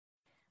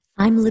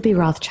I'm Libby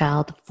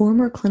Rothschild,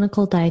 former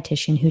clinical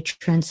dietitian who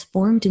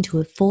transformed into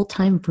a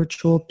full-time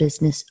virtual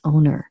business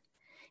owner.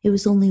 It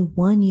was only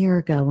 1 year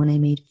ago when I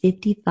made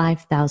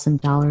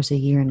 $55,000 a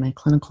year in my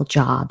clinical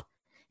job,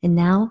 and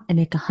now I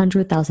make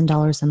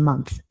 $100,000 a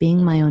month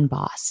being my own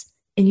boss.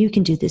 And you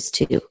can do this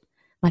too.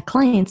 My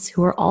clients,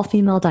 who are all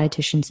female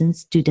dietitians and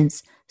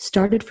students,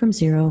 started from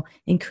zero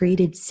and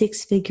created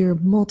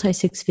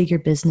multi-six-figure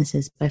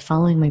businesses by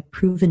following my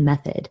proven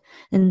method,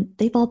 and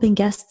they've all been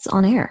guests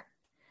on air.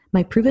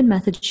 My proven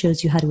method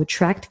shows you how to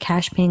attract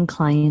cash-paying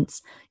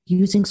clients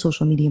using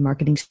social media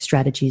marketing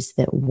strategies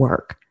that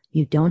work.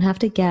 You don't have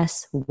to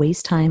guess,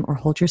 waste time, or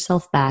hold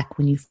yourself back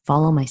when you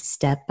follow my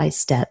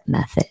step-by-step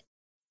method.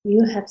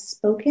 You have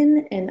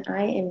spoken, and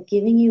I am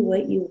giving you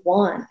what you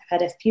want. I've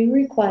had a few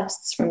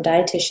requests from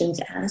dietitians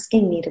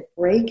asking me to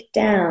break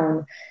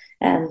down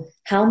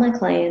how my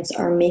clients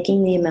are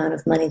making the amount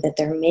of money that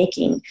they're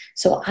making.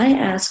 So I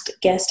asked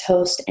guest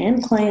host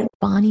and client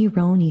Bonnie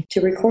Roney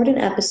to record an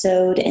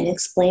episode and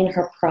explain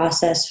her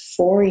process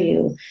for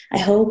you. I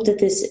hope that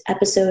this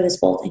episode is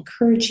both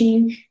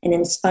encouraging and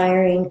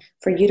inspiring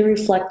for you to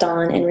reflect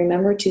on, and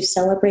remember to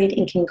celebrate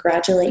and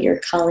congratulate your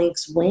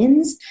colleagues'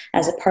 wins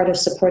as a part of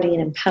supporting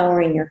and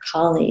empowering your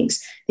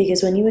colleagues.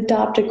 Because when you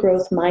adopt a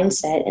growth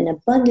mindset, an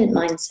abundant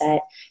mindset,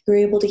 you're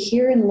able to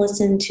hear and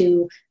listen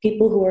to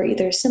people who are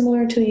either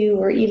similar to you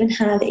or even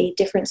have a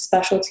different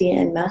specialty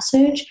and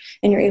message,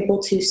 and you're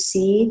able to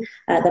see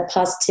the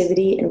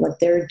positivity in what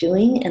they're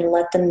doing and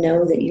let them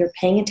know that you're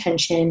paying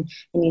attention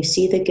and you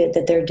see the good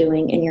that they're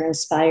doing, and you're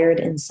inspired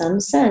in some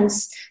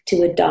sense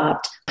to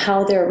adopt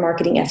how their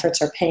marketing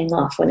efforts are paying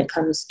off when it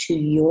comes to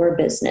your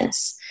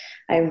business.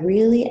 I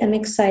really am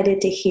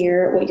excited to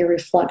hear what your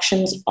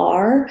reflections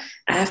are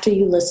after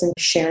you listen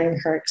to sharing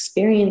her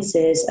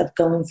experiences of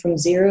going from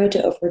 0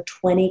 to over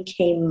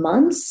 20K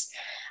months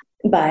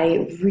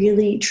by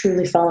really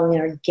truly following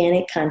an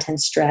organic content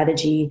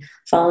strategy,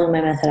 following my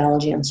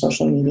methodology on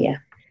social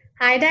media.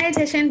 Hi,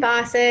 dietitian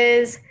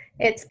bosses.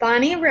 It's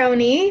Bonnie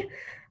Roney,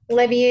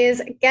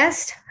 Libby's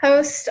guest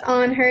host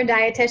on her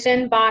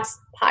Dietitian Boss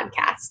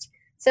podcast.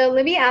 So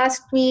Libby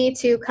asked me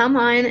to come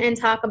on and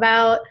talk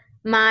about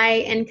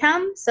my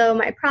income, so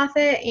my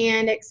profit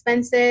and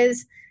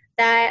expenses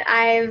that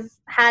I've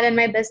had in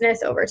my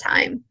business over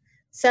time.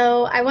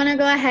 So I want to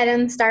go ahead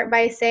and start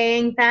by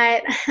saying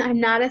that I'm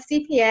not a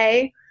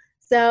CPA.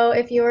 So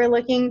if you are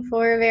looking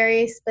for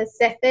very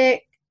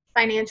specific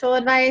financial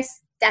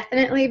advice,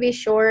 definitely be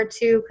sure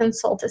to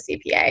consult a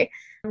CPA.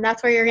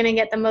 That's where you're going to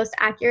get the most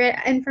accurate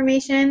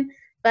information.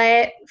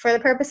 But for the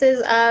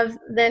purposes of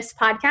this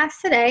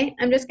podcast today,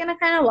 I'm just going to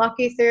kind of walk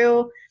you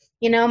through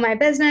my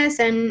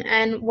business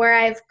and where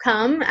I've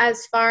come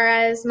as far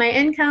as my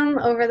income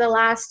over the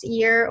last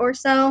year or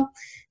so.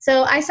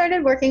 So I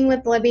started working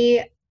with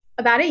Libby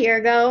about a year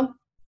ago.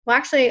 Well,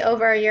 actually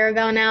over a year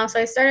ago now. So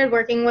I started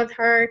working with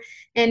her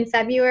in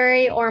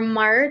February or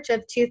March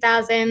of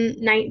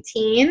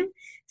 2019.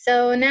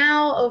 So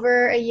now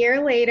over a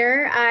year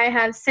later, I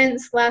have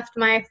since left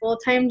my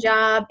full-time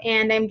job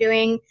and I'm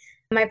doing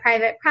my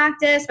private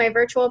practice, my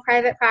virtual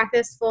private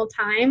practice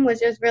full-time,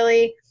 which is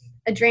really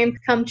a dream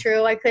come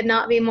true. I could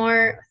not be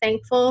more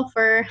thankful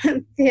for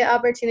the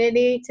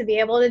opportunity to be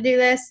able to do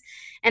this.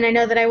 And I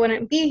know that I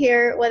wouldn't be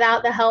here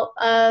without the help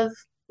of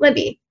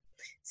Libby.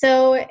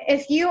 So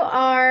if you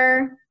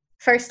are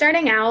first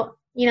starting out,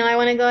 I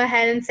want to go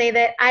ahead and say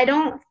that I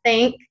don't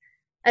think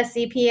a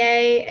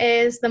CPA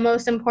is the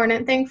most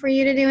important thing for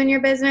you to do in your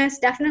business.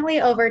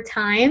 Definitely over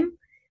time,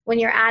 when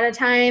you're at a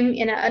time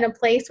in a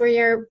place where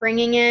you're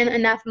bringing in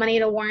enough money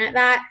to warrant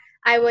that,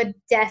 I would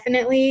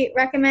definitely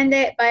recommend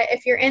it. But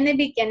if you're in the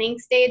beginning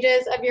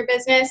stages of your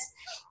business,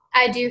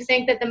 I do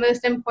think that the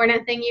most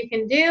important thing you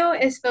can do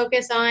is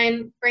focus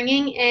on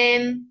bringing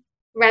in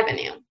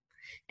revenue.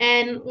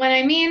 And what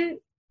I mean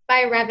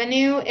by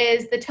revenue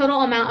is the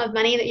total amount of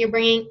money that you're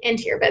bringing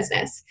into your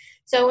business.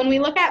 So when we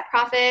look at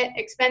profit,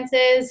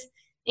 expenses,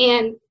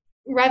 and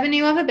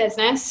revenue of a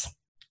business,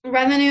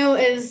 revenue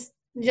is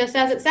just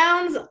as it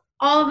sounds,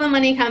 all of the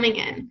money coming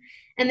in.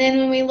 And then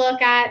when we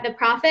look at the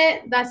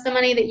profit, that's the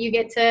money that you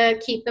get to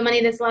keep, the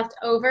money that's left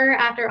over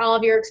after all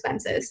of your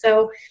expenses.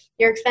 So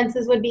your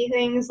expenses would be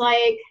things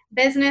like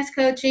business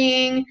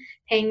coaching,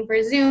 paying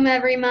for Zoom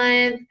every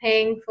month,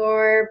 paying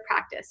for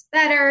Practice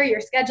Better,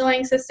 your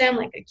scheduling system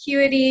like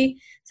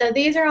Acuity. So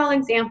these are all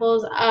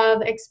examples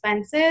of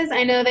expenses.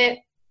 I know that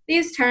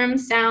these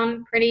terms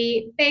sound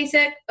pretty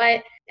basic,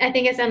 but I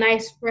think it's a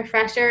nice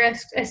refresher,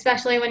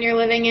 especially when you're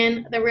living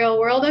in the real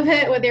world of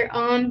it with your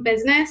own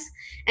business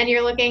and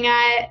you're looking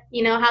at,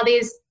 how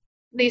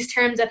these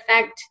terms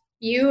affect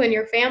you and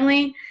your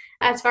family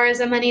as far as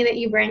the money that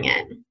you bring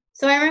in.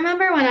 So I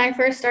remember when I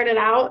first started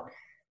out,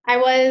 I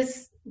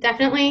was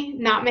definitely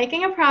not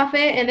making a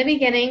profit in the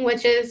beginning,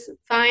 which is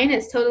fine.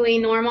 It's totally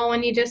normal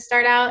when you just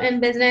start out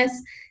in business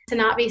to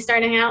not be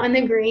starting out in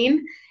the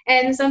green.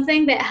 And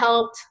something that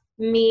helped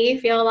me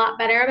feel a lot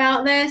better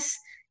about this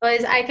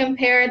was I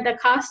compared the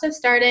cost of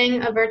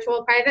starting a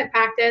virtual private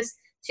practice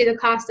to the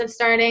cost of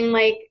starting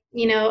like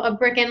a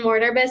brick and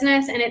mortar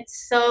business, and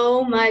it's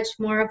so much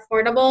more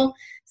affordable.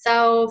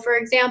 So for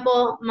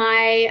example,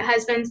 my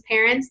husband's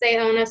parents, they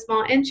own a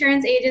small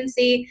insurance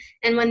agency.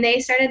 And when they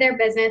started their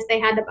business,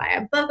 they had to buy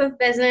a book of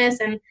business,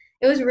 and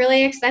it was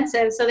really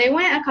expensive. So they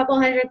went a couple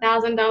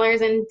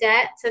 $100,000 in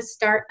debt to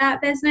start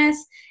that business.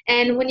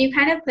 And when you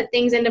kind of put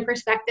things into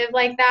perspective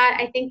like that,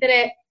 I think that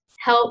it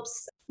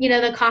helps,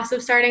 the cost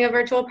of starting a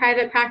virtual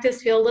private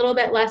practice feel a little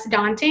bit less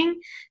daunting.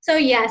 So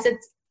yes,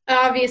 it's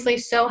obviously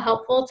so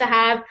helpful to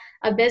have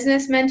a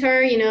business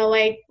mentor,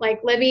 like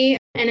Libby,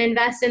 and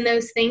invest in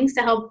those things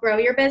to help grow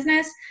your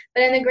business.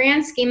 But in the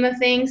grand scheme of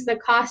things, the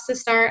cost to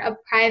start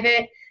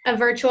a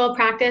virtual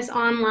practice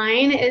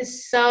online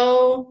is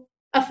so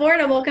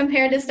affordable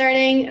compared to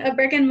starting a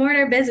brick and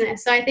mortar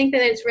business. So I think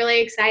that it's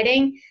really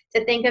exciting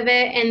to think of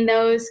it in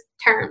those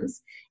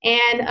terms.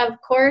 And of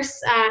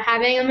course,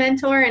 having a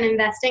mentor and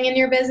investing in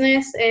your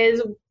business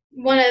is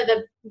one of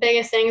the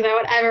biggest things I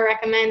would ever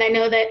recommend. I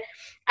know that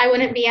I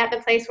wouldn't be at the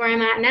place where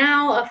I'm at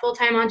now, a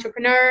full-time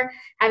entrepreneur,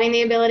 having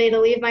the ability to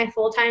leave my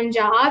full-time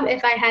job,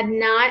 if I had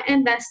not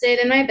invested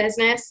in my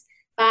business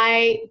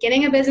by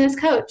getting a business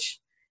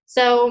coach.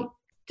 So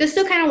just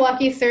to kind of walk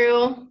you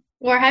through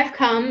where I've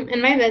come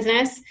in my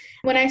business,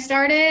 when I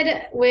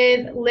started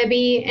with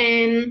Libby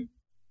in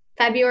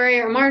February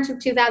or March of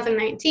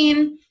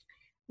 2019,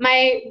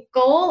 my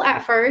goal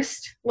at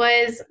first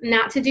was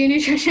not to do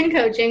nutrition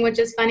coaching, which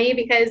is funny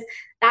because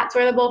that's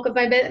where the bulk of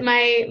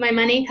my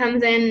money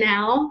comes in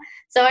now.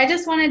 So I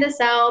just wanted to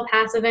sell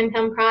passive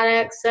income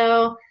products.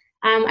 So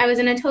I was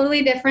in a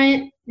totally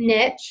different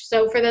niche.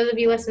 So for those of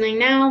you listening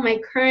now, my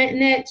current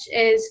niche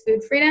is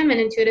food freedom and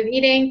intuitive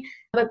eating.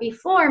 But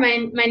before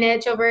my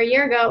niche over a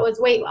year ago, it was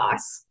weight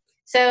loss.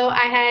 So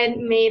I had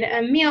made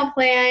a meal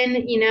plan,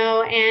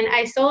 and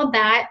I sold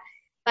that.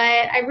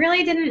 But I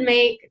really didn't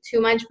make too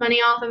much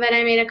money off of it.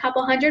 I made a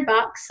couple $100.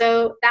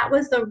 So that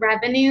was the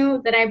revenue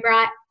that I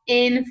brought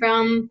in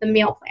from the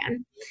meal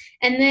plan.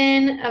 And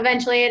then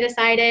eventually I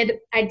decided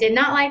I did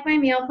not like my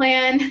meal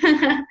plan.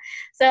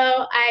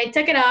 So I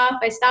took it off.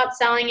 I stopped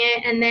selling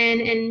it. And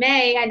then in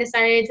May, I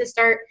decided to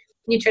start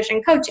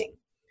nutrition coaching.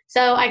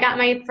 So I got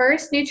my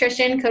first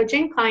nutrition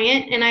coaching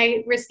client, and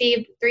I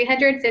received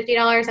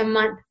 $350 a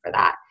month for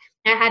that.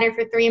 I had her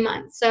for 3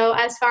 months. So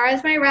as far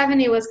as my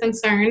revenue was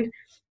concerned,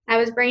 I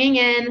was bringing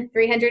in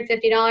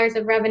 $350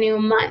 of revenue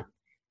a month.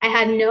 I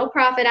had no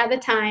profit at the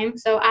time.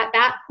 So at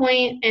that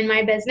point in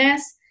my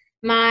business,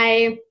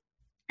 my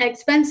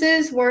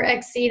expenses were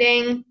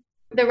exceeding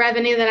the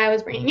revenue that I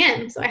was bringing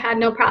in. So I had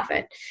no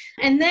profit.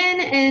 And then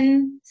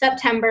in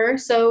September,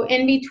 so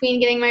in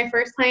between getting my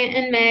first client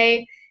in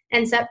May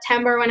and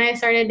September, when I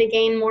started to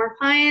gain more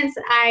clients,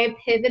 I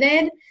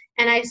pivoted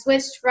and I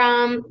switched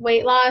from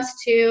weight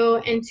loss to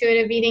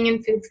intuitive eating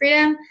and food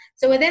freedom.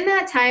 So within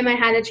that time, I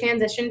had a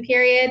transition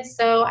period.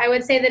 So I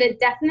would say that it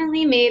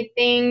definitely made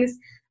things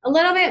a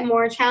little bit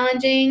more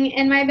challenging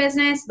in my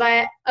business.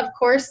 But of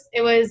course,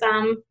 it was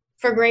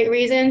for great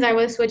reasons. I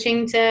was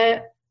switching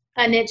to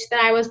a niche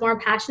that I was more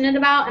passionate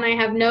about, and I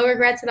have no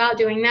regrets about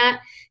doing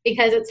that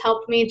because it's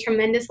helped me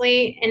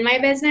tremendously in my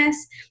business.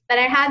 But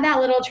I had that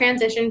little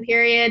transition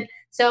period.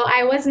 So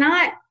I was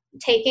not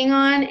taking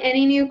on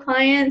any new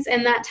clients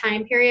in that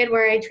time period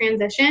where I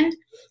transitioned.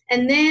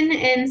 And then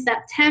in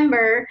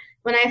September,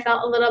 when I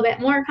felt a little bit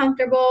more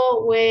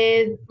comfortable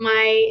with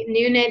my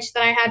new niche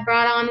that I had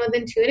brought on with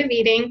intuitive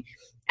eating,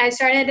 I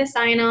started to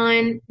sign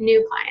on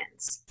new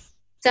clients.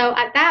 So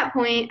at that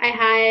point, I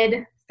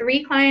had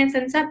 3 clients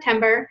in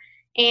September,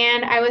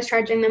 and I was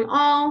charging them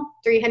all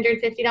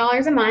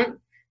 $350 a month.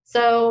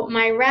 So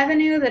my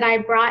revenue that I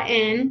brought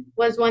in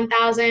was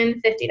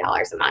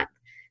 $1,050 a month.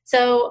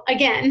 So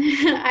again,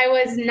 I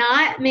was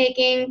not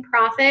making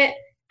profit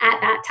at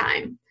that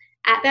time.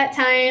 At that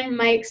time,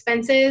 my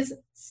expenses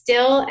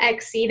still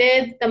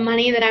exceeded the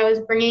money that I was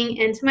bringing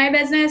into my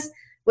business,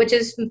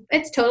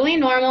 it's totally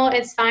normal.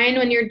 It's fine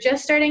when you're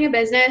just starting a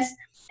business.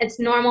 It's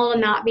normal to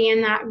not be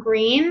in that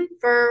green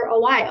for a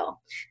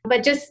while.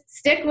 But just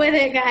stick with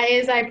it,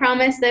 guys. I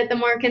promise that the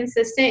more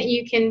consistent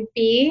you can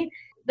be,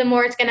 the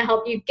more it's going to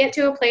help you get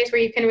to a place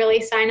where you can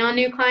really sign on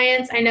new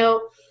clients. I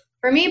know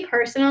for me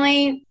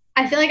personally,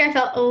 I feel like I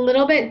felt a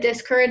little bit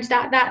discouraged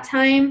at that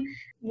time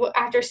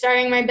after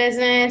starting my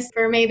business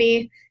for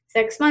maybe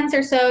 6 months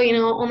or so,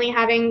 only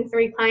having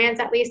 3 clients,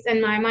 at least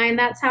in my mind,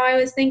 that's how I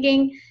was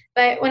thinking.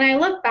 But when I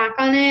look back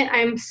on it,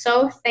 I'm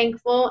so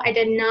thankful I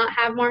did not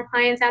have more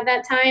clients at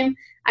that time.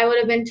 I would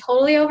have been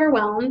totally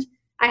overwhelmed.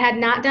 I had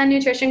not done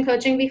nutrition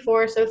coaching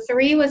before, so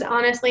 3 was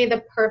honestly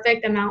the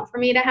perfect amount for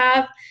me to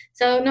have.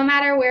 So no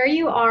matter where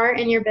you are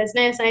in your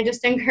business, I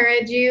just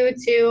encourage you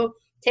to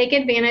take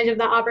advantage of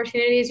the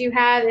opportunities you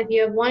have. If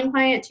you have 1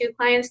 client, 2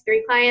 clients,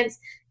 3 clients,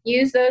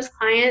 use those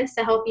clients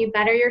to help you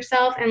better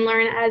yourself and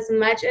learn as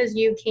much as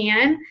you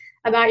can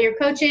about your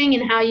coaching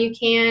and how you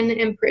can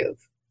improve.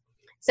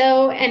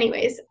 So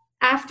anyways,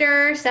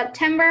 after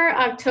September,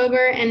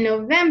 October, and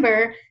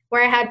November,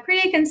 where I had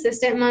pretty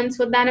consistent months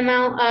with that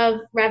amount of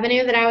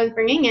revenue that I was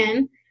bringing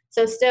in,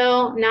 so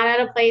still not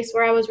at a place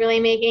where I was really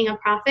making a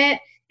profit,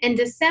 In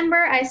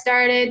December, I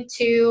started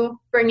to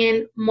bring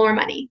in more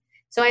money.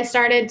 So I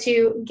started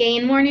to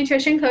gain more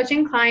nutrition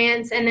coaching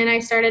clients, and then I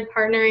started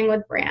partnering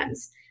with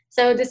brands.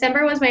 So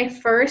December was my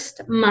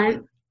first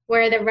month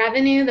where the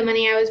revenue, the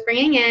money I was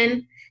bringing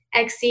in,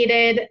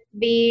 exceeded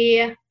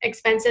the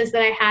expenses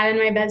that I had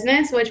in my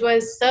business, which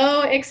was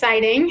so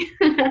exciting.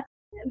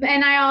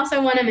 And I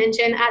also want to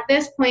mention at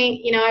this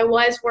point, I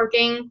was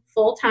working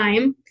full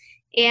time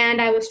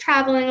and I was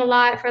traveling a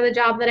lot for the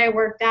job that I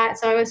worked at.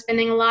 So I was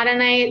spending a lot of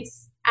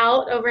nights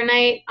out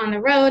overnight on the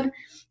road,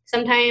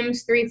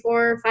 sometimes 3,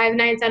 4, 5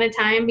 nights at a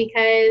time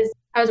because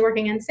I was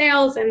working in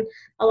sales and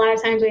a lot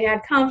of times we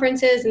had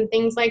conferences and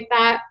things like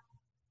that.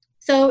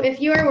 So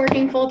if you are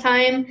working full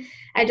time,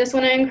 I just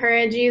want to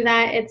encourage you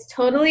that it's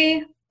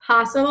totally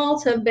possible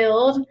to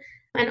build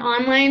an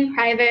online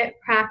private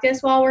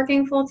practice while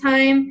working full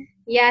time.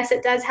 Yes,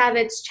 it does have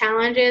its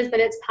challenges, but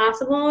it's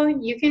possible.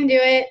 You can do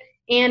it,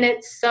 and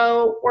it's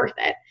so worth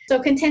it.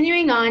 So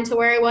continuing on to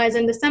where I was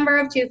in December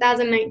of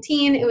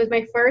 2019, it was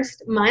my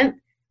first month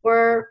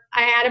where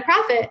I had a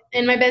profit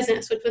in my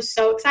business, which was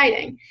so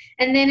exciting.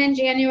 And then in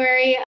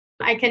January,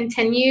 I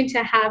continued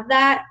to have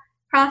that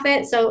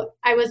profit. So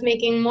I was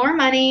making more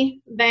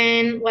money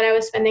than what I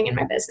was spending in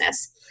my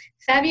business.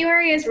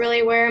 February is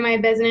really where my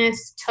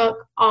business took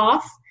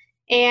off.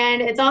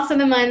 And it's also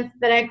the month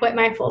that I quit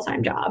my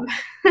full-time job.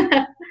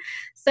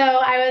 So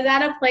I was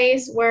at a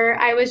place where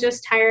I was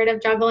just tired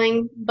of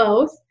juggling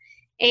both.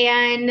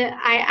 And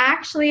I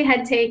actually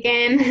had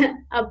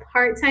taken a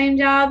part-time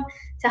job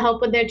to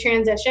help with their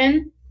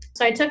transition.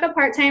 So I took a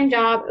part-time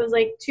job. It was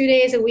like 2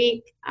 days a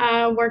week,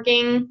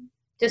 working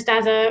just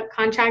as a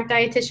contract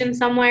dietitian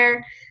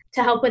somewhere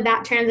to help with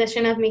that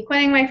transition of me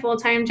quitting my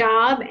full-time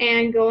job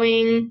and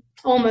going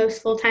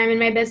almost full-time in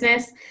my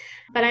business.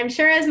 But I'm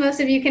sure, as most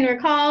of you can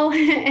recall,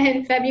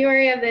 in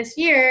February of this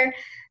year,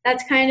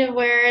 that's kind of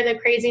where the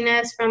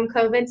craziness from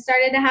COVID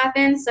started to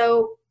happen.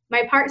 So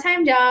my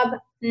part-time job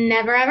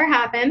never, ever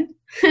happened.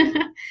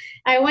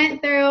 I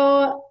went through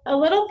a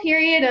little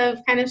period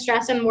of kind of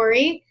stress and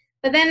worry.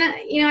 But then,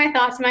 I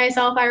thought to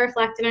myself, I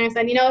reflected and I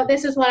said,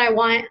 this is what I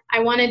want. I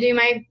want to do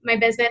my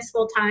business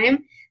full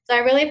time. So I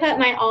really put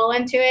my all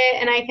into it.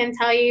 And I can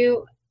tell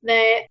you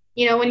that,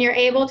 when you're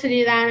able to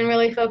do that and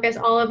really focus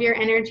all of your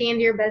energy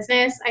into your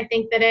business, I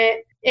think that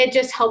it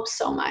just helps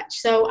so much.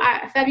 So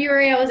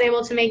February, I was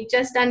able to make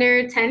just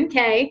under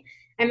 10K.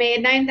 I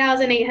made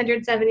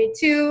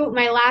 $9,872.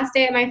 My last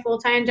day at my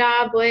full-time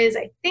job was,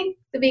 I think,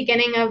 the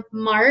beginning of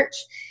March.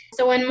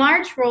 So when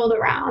March rolled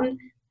around,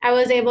 I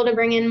was able to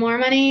bring in more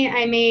money.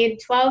 I made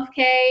 $12K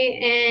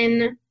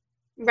in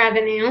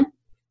revenue.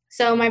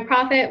 So my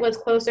profit was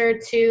closer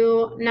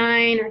to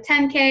 9 or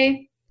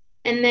 10K.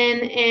 And then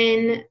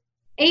in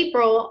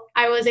April,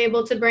 I was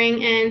able to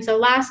bring in, so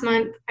last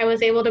month, I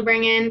was able to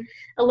bring in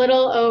a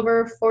little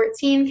over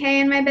 14K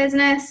in my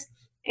business.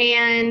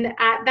 And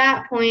at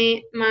that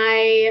point,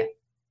 my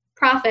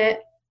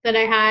profit that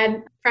I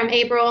had from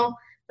April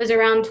was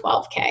around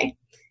 12K.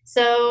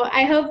 So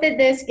I hope that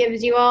this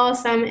gives you all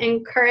some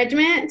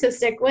encouragement to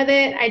stick with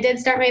it. I did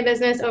start my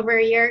business over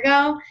a year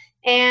ago.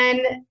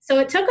 And so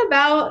it took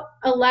about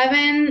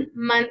 11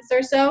 months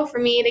or so for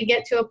me to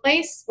get to a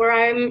place where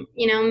I'm,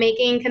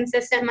 making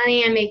consistent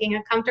money. I'm making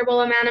a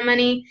comfortable amount of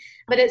money,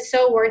 but it's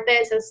so worth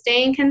it. So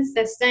staying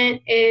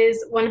consistent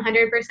is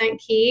 100%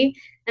 key.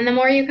 And the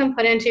more you can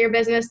put into your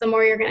business, the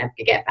more you're going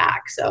to get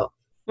back. So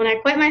when I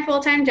quit my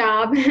full-time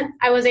job,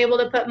 I was able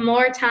to put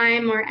more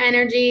time, more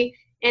energy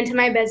into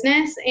my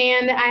business,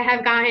 and I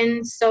have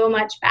gotten so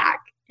much back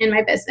in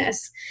my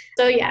business.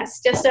 So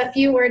yes, just a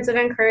few words of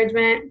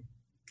encouragement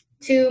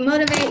to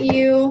motivate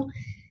you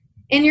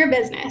in your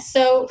business.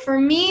 So for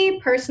me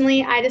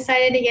personally, I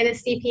decided to get a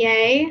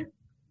CPA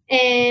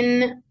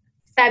in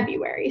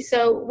February.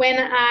 So when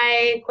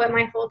I quit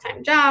my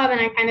full-time job and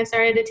I kind of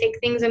started to take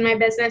things in my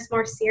business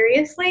more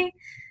seriously,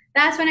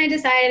 that's when I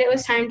decided it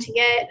was time to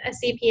get a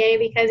CPA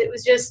because it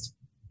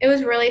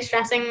was really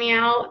stressing me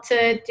out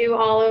to do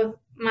all of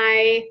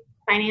my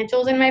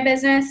financials in my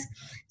business.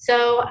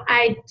 So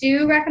I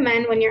do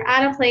recommend when you're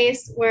at a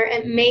place where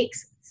it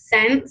makes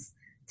sense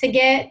to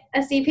get a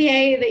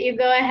CPA that you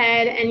go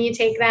ahead and you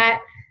take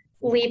that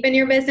leap in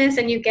your business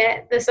and you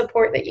get the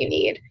support that you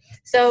need.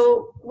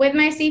 So with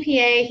my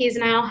CPA, he's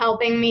now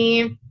helping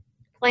me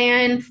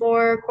plan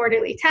for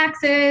quarterly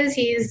taxes.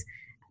 He's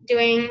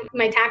doing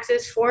my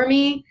taxes for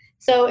me.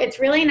 So it's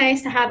really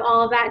nice to have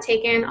all of that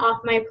taken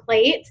off my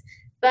plate.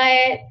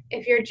 But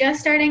if you're just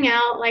starting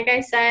out, like I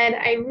said,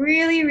 I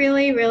really,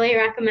 really, really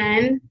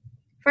recommend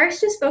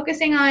first just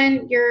focusing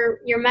on your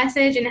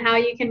message and how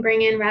you can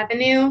bring in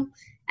revenue.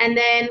 And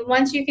then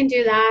once you can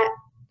do that,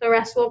 the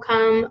rest will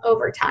come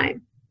over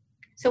time.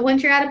 So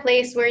once you're at a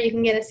place where you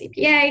can get a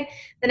CPA,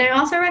 then I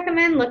also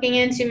recommend looking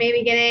into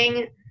maybe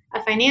getting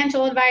a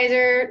financial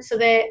advisor so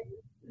that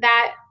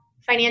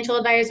financial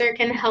advisor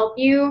can help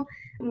you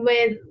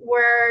with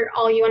where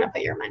all you want to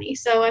put your money.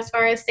 So as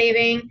far as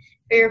saving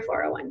for your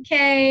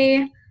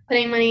 401k,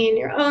 putting money in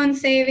your own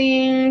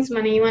savings,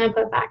 money you want to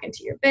put back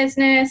into your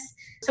business.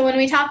 So when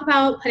we talk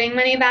about putting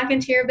money back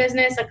into your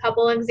business, a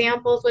couple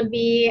examples would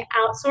be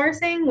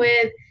outsourcing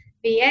with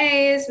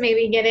VAs,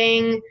 maybe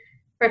getting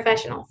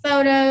professional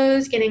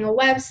photos, getting a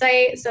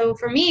website. So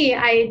for me,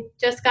 I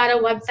just got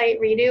a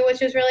website redo,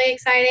 which is really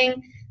exciting,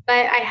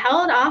 but I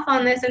held off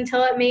on this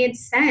until it made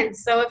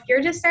sense. So if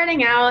you're just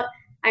starting out,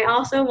 I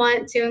also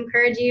want to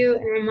encourage you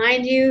and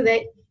remind you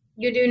that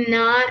you do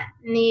not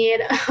need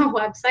a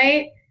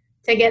website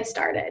to get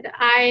started.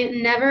 I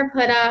never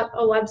put up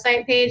a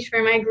website page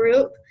for my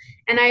group,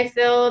 and I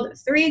filled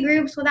 3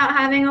 groups without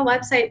having a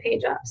website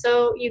page up.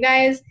 So you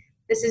guys,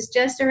 this is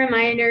just a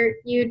reminder,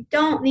 you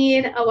don't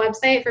need a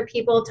website for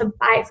people to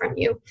buy from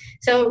you.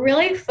 So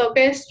really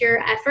focus your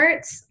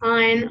efforts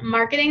on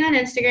marketing on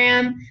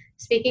Instagram,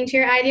 speaking to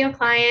your ideal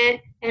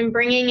client, and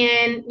bringing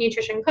in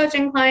nutrition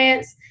coaching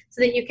clients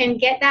so that you can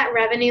get that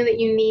revenue that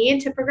you need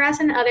to progress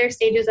in other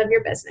stages of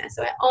your business.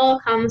 So it all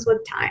comes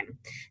with time.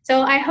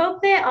 So I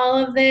hope that all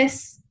of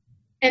this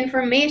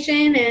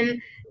information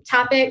and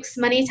topics,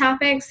 money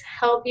topics,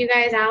 help you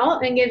guys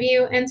out and give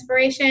you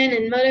inspiration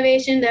and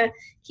motivation to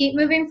keep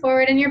moving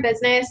forward in your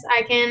business.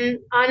 I can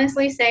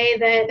honestly say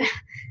that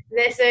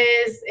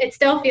it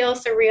still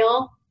feels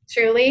surreal,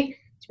 truly,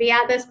 to be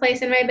at this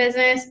place in my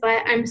business,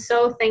 but I'm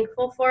so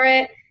thankful for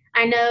it.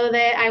 I know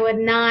that I would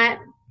not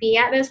be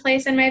at this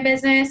place in my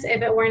business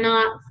if it were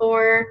not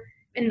for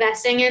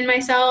investing in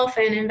myself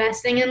and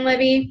investing in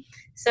Libby.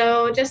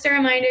 So just a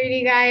reminder to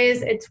you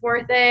guys, it's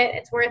worth it.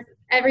 It's worth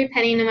every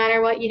penny, no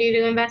matter what you do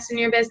to invest in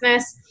your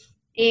business.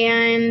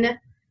 And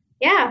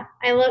yeah,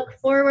 I look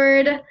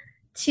forward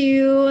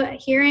to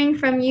hearing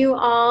from you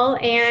all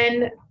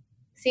and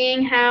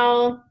seeing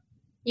how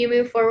you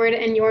move forward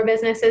in your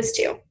businesses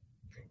too.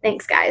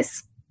 Thanks,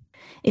 guys.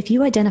 If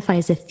you identify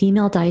as a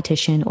female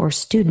dietitian or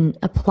student,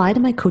 apply to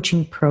my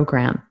coaching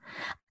program.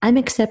 I'm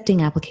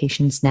accepting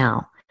applications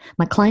now.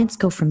 My clients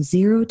go from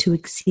 0 to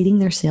exceeding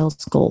their sales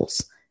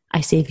goals.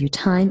 I save you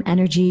time,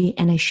 energy,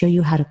 and I show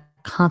you how to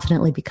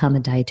confidently become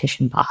a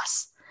dietitian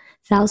boss.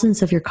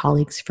 Thousands of your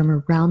colleagues from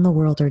around the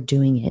world are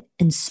doing it,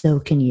 and so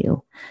can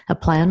you.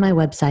 Apply on my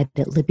website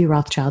at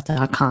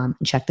libbyrothschild.com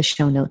and check the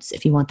show notes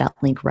if you want that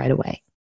link right away.